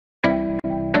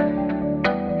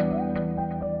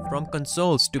From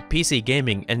consoles to PC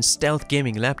gaming and stealth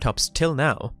gaming laptops till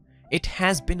now, it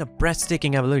has been a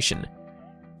breathtaking evolution.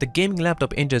 The gaming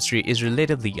laptop industry is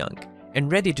relatively young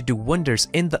and ready to do wonders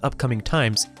in the upcoming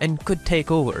times and could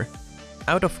take over.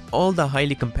 Out of all the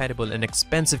highly compatible and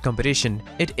expensive competition,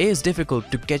 it is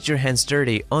difficult to get your hands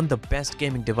dirty on the best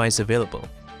gaming device available.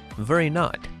 Worry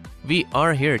not, we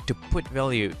are here to put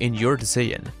value in your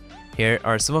decision. Here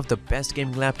are some of the best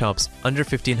gaming laptops under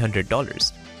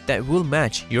 $1,500 that will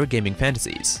match your gaming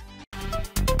fantasies.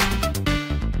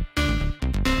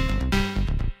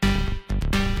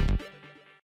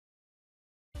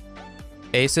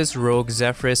 ASUS ROG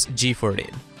Zephyrus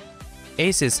G14.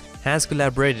 ASUS has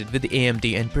collaborated with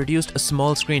AMD and produced a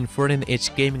small screen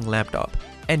 14-inch gaming laptop,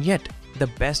 and yet the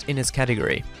best in its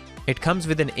category. It comes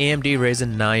with an AMD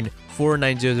Ryzen 9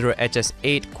 4900HS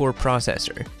 8-core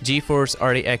processor, GeForce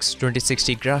RTX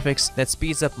 2060 graphics that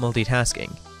speeds up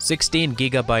multitasking,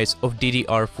 16GB of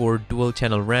DDR4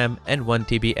 dual-channel RAM and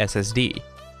 1TB SSD.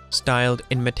 Styled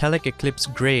in metallic eclipse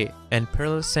gray and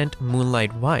pearlescent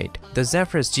moonlight white, the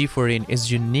Zephyrus G14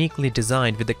 is uniquely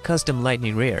designed with a custom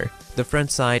lightning rear. The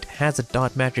front side has a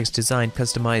dot matrix design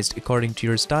customized according to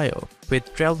your style, with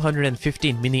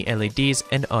 1215 mini LEDs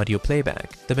and audio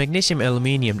playback. The magnesium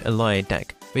aluminum alloy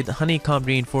deck with honeycomb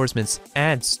reinforcements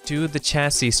adds to the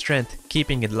chassis strength,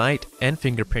 keeping it light and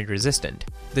fingerprint resistant.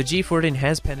 The G14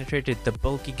 has penetrated the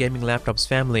bulky gaming laptops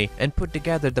family and put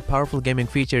together the powerful gaming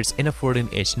features in a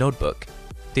 14-inch notebook.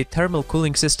 The thermal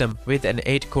cooling system with an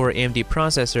 8-core AMD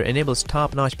processor enables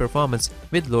top-notch performance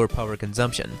with lower power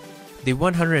consumption. The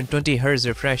 120Hz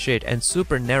refresh rate and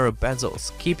super narrow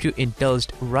bezels keep you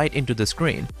indulged right into the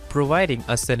screen, providing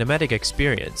a cinematic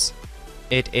experience.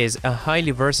 It is a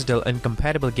highly versatile and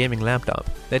compatible gaming laptop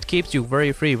that keeps you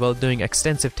worry-free while doing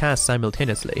extensive tasks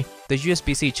simultaneously. The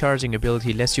USB-C charging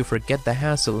ability lets you forget the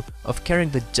hassle of carrying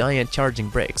the giant charging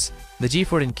bricks. The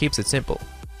G14 keeps it simple.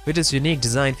 With its unique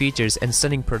design features and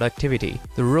stunning productivity,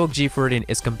 the ROG G14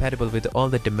 is compatible with all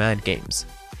the demand games.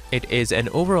 It is an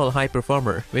overall high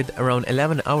performer with around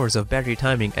 11 hours of battery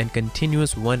timing and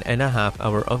continuous 1.5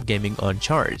 hours of gaming on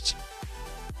charge.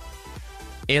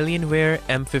 Alienware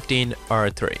M15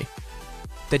 R3.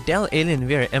 The Dell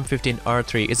Alienware M15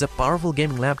 R3 is a powerful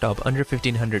gaming laptop under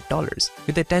 $1,500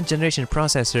 with a 10th generation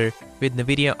processor with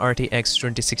NVIDIA RTX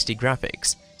 2060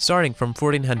 graphics. Starting from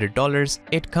 $1,400,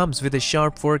 it comes with a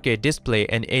sharp 4K display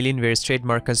and Alienware's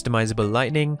trademark customizable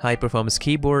lighting, high-performance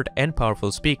keyboard, and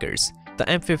powerful speakers. The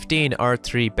M15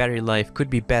 R3 battery life could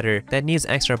be better, that needs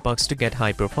extra bucks to get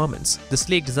high performance. The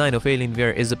sleek design of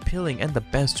Alienware is appealing and the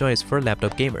best choice for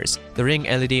laptop gamers. The ring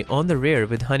LED on the rear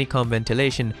with honeycomb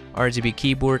ventilation, RGB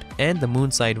keyboard, and the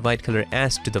moonside white color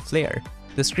adds to the flair.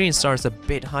 The screen starts a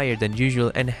bit higher than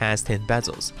usual and has thin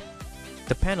bezels.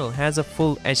 The panel has a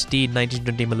full HD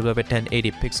 1920mm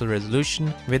 1080 pixel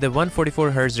resolution with a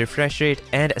 144Hz refresh rate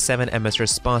and a 7ms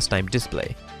response time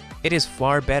display. It is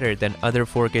far better than other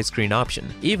 4K screen option.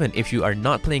 Even if you are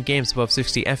not playing games above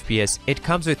 60 FPS, it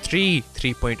comes with three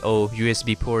 3.0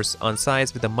 USB ports on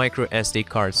sides with a micro SD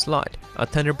card slot, a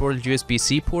Thunderbolt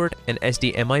USB-C port, an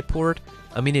HDMI port,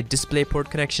 a mini DisplayPort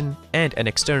connection, and an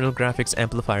external graphics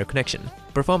amplifier connection.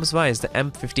 Performance-wise, the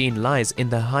M15 lies in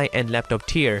the high-end laptop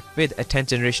tier with a 10th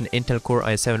generation Intel Core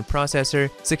i7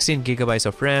 processor, 16GB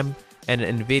of RAM, and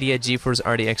an NVIDIA GeForce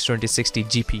RTX 2060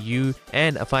 GPU,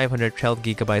 and a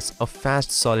 512GB of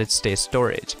fast solid-state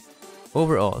storage.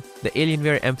 Overall, the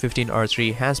Alienware M15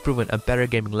 R3 has proven a better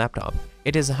gaming laptop.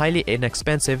 It is highly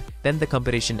inexpensive than the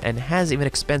competition and has even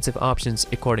expensive options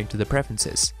according to the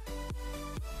preferences.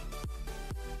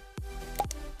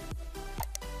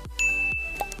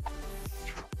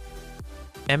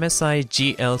 MSI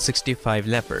GL65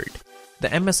 Leopard. The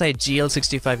MSI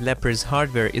GL65 Leopard's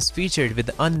hardware is featured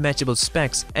with unmatchable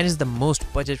specs and is the most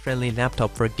budget-friendly laptop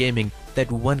for gaming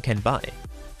that one can buy.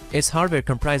 Its hardware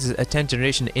comprises a 10th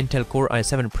generation Intel Core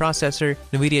i7 processor,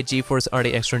 NVIDIA GeForce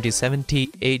RTX 2070,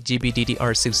 8GB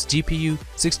DDR6 GPU,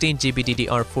 16GB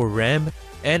DDR4 RAM,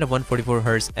 and a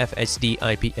 144Hz FHD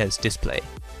IPS display.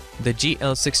 The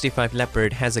GL65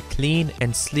 Leopard has a clean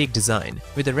and sleek design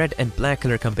with a red and black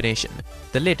color combination.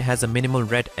 The lid has a minimal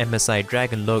red MSI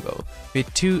Dragon logo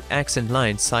with two accent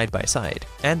lines side by side,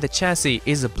 and the chassis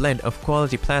is a blend of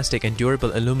quality plastic and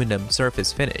durable aluminum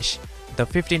surface finish. The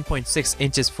 15.6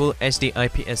 inches Full HD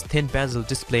IPS thin bezel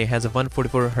display has a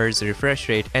 144Hz refresh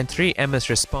rate and 3ms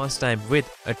response time with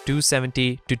a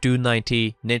 270 to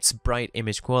 290 nits bright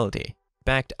image quality.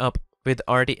 Backed up with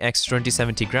RTX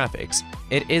 2070 graphics,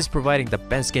 it is providing the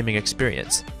best gaming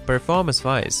experience.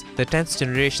 Performance-wise, the 10th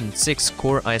generation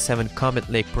 6-core i7 Comet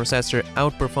Lake processor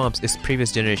outperforms its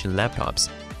previous generation laptops.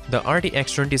 The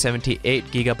RTX 2070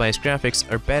 8GB graphics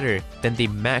are better than the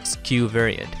Max Q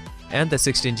variant, and the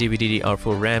 16GB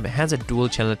DDR4 RAM has a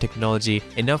dual-channel technology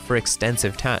enough for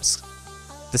extensive tasks.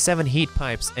 The 7 heat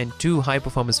pipes and 2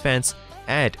 high-performance fans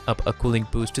add up a cooling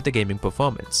boost to the gaming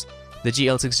performance. The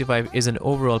GL65 is an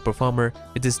overall performer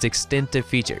with its distinctive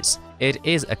features. It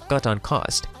is a cut on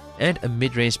cost, and a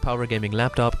mid-range power gaming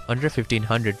laptop under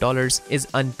 $1,500 is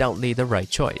undoubtedly the right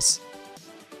choice.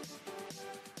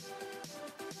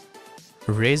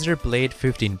 Razer Blade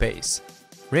 15 Base.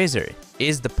 Razer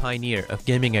is the pioneer of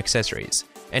gaming accessories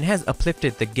and has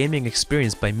uplifted the gaming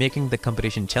experience by making the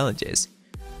competition challenges.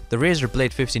 The Razer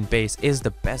Blade 15 Base is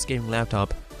the best gaming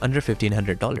laptop under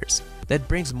 $1,500 that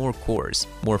brings more cores,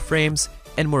 more frames,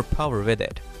 and more power with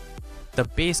it. The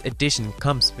base edition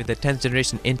comes with a 10th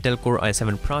generation Intel Core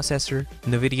i7 processor,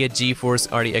 NVIDIA GeForce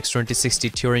RTX 2060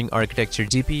 Turing architecture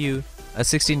GPU, a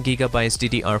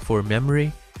 16GB DDR4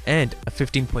 memory, and a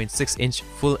 15.6-inch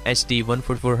Full HD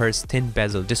 144Hz thin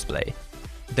bezel display.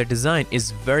 The design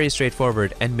is very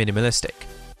straightforward and minimalistic,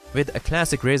 with a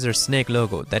classic Razer snake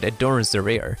logo that adorns the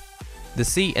rear. The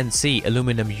CNC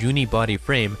aluminum unibody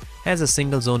frame has a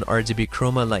single-zone RGB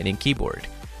chroma lighting keyboard,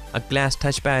 a glass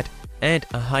touchpad, and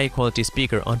a high-quality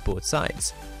speaker on both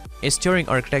sides. Its Turing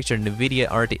architecture NVIDIA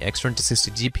RTX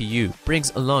 2060 GPU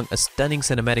brings along a stunning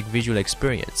cinematic visual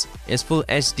experience. Its Full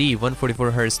HD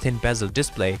 144Hz thin bezel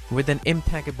display with an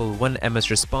impeccable 1 ms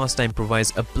response time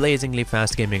provides a blazingly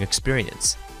fast gaming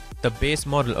experience. The base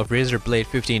model of Razer Blade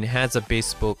 15 has a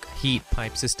bespoke heat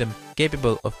pipe system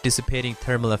capable of dissipating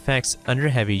thermal effects under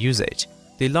heavy usage.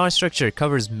 The large structure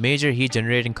covers major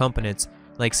heat-generating components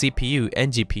like CPU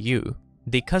and GPU.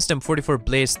 The custom 44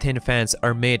 blades thin fans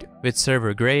are made with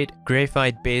server-grade,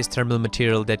 graphite-based thermal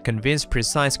material that conveys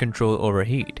precise control over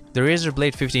heat. The Razer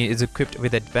Blade 15 is equipped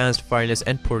with advanced wireless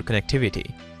and port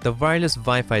connectivity. The wireless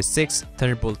Wi-Fi 6,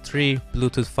 Thunderbolt 3,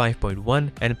 Bluetooth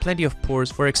 5.1, and plenty of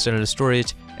ports for external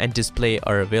storage and display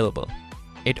are available.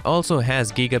 It also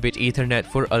has Gigabit Ethernet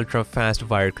for ultra-fast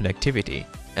wired connectivity.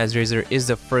 As Razer is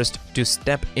the first to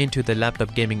step into the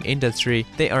laptop gaming industry,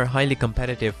 they are highly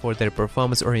competitive for their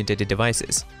performance-oriented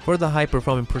devices. For the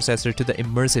high-performing processor to the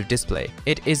immersive display,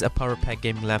 it is a power-packed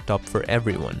gaming laptop for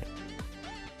everyone.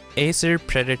 Acer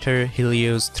Predator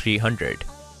Helios 300.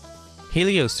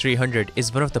 Helios 300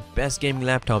 is one of the best gaming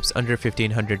laptops under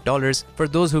 $1,500 for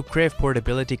those who crave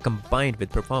portability combined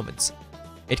with performance.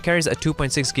 It carries a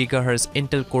 2.6 GHz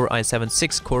Intel Core i7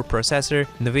 6-core processor,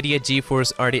 NVIDIA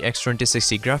GeForce RTX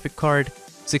 2060 graphic card,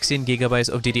 16 GB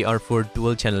of DDR4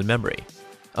 dual-channel memory,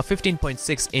 a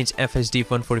 15.6-inch FHD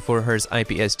 144Hz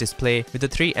IPS display with a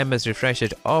 3 ms refresh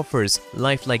rate offers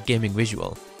lifelike gaming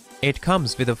visual. It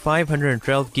comes with a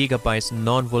 512 GB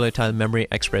non-volatile memory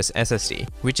express SSD,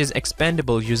 which is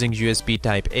expandable using USB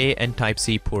Type-A and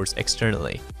Type-C ports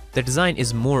externally. The design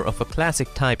is more of a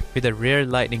classic type with a rear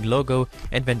lightning logo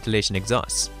and ventilation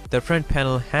exhausts. The front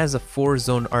panel has a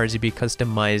 4-zone RGB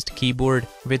customized keyboard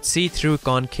with see-through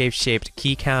concave-shaped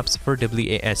keycaps for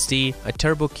WASD, a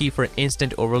turbo key for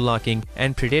instant overlocking,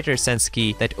 and Predator Sense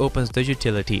key that opens the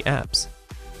utility apps.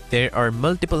 There are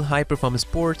multiple high-performance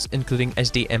ports including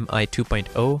HDMI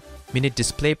 2.0, mini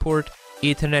DisplayPort,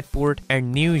 Ethernet port,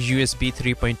 and new USB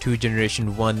 3.2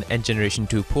 Generation 1 and Generation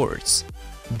 2 ports.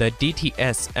 The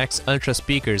DTS X Ultra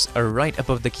speakers are right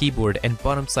above the keyboard and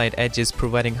bottom side edges,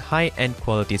 providing high-end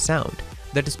quality sound.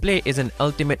 The display is an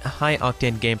ultimate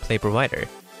high-octane gameplay provider.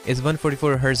 Its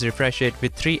 144Hz refresh rate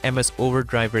with 3 ms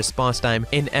overdrive response time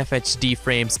in FHD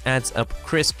frames adds up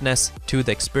crispness to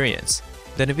the experience.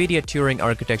 The NVIDIA Turing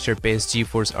architecture-based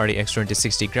GeForce RTX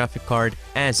 2060 graphic card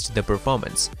adds to the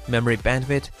performance, memory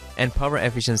bandwidth, and power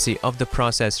efficiency of the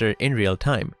processor in real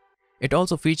time. It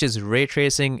also features ray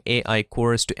tracing AI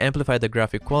cores to amplify the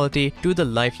graphic quality to the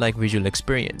lifelike visual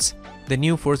experience. The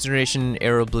new 4th generation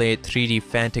AeroBlade 3D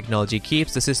fan technology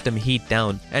keeps the system heat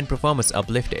down and performance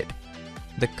uplifted.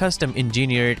 The custom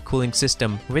engineered cooling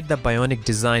system with the bionic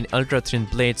design ultra-thin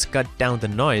blades cut down the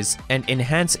noise and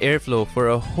enhance airflow for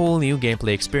a whole new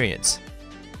gameplay experience.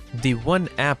 The One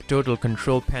App Total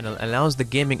Control panel allows the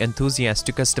gaming enthusiast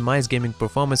to customize gaming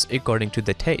performance according to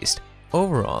their taste.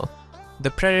 Overall, the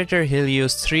Predator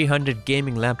Helios 300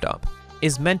 gaming laptop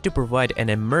is meant to provide an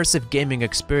immersive gaming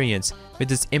experience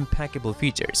with its impeccable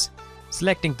features.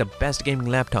 Selecting the best gaming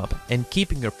laptop and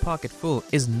keeping your pocket full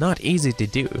is not easy to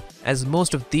do, as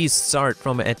most of these start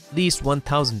from at least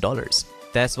 $1,000.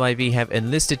 That's why we have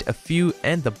enlisted a few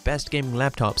and the best gaming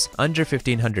laptops under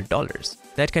 $1,500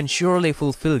 that can surely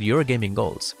fulfill your gaming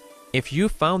goals. If you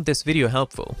found this video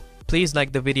helpful, please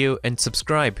like the video and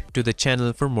subscribe to the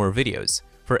channel for more videos.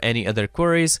 For any other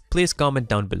queries, please comment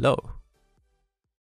down below.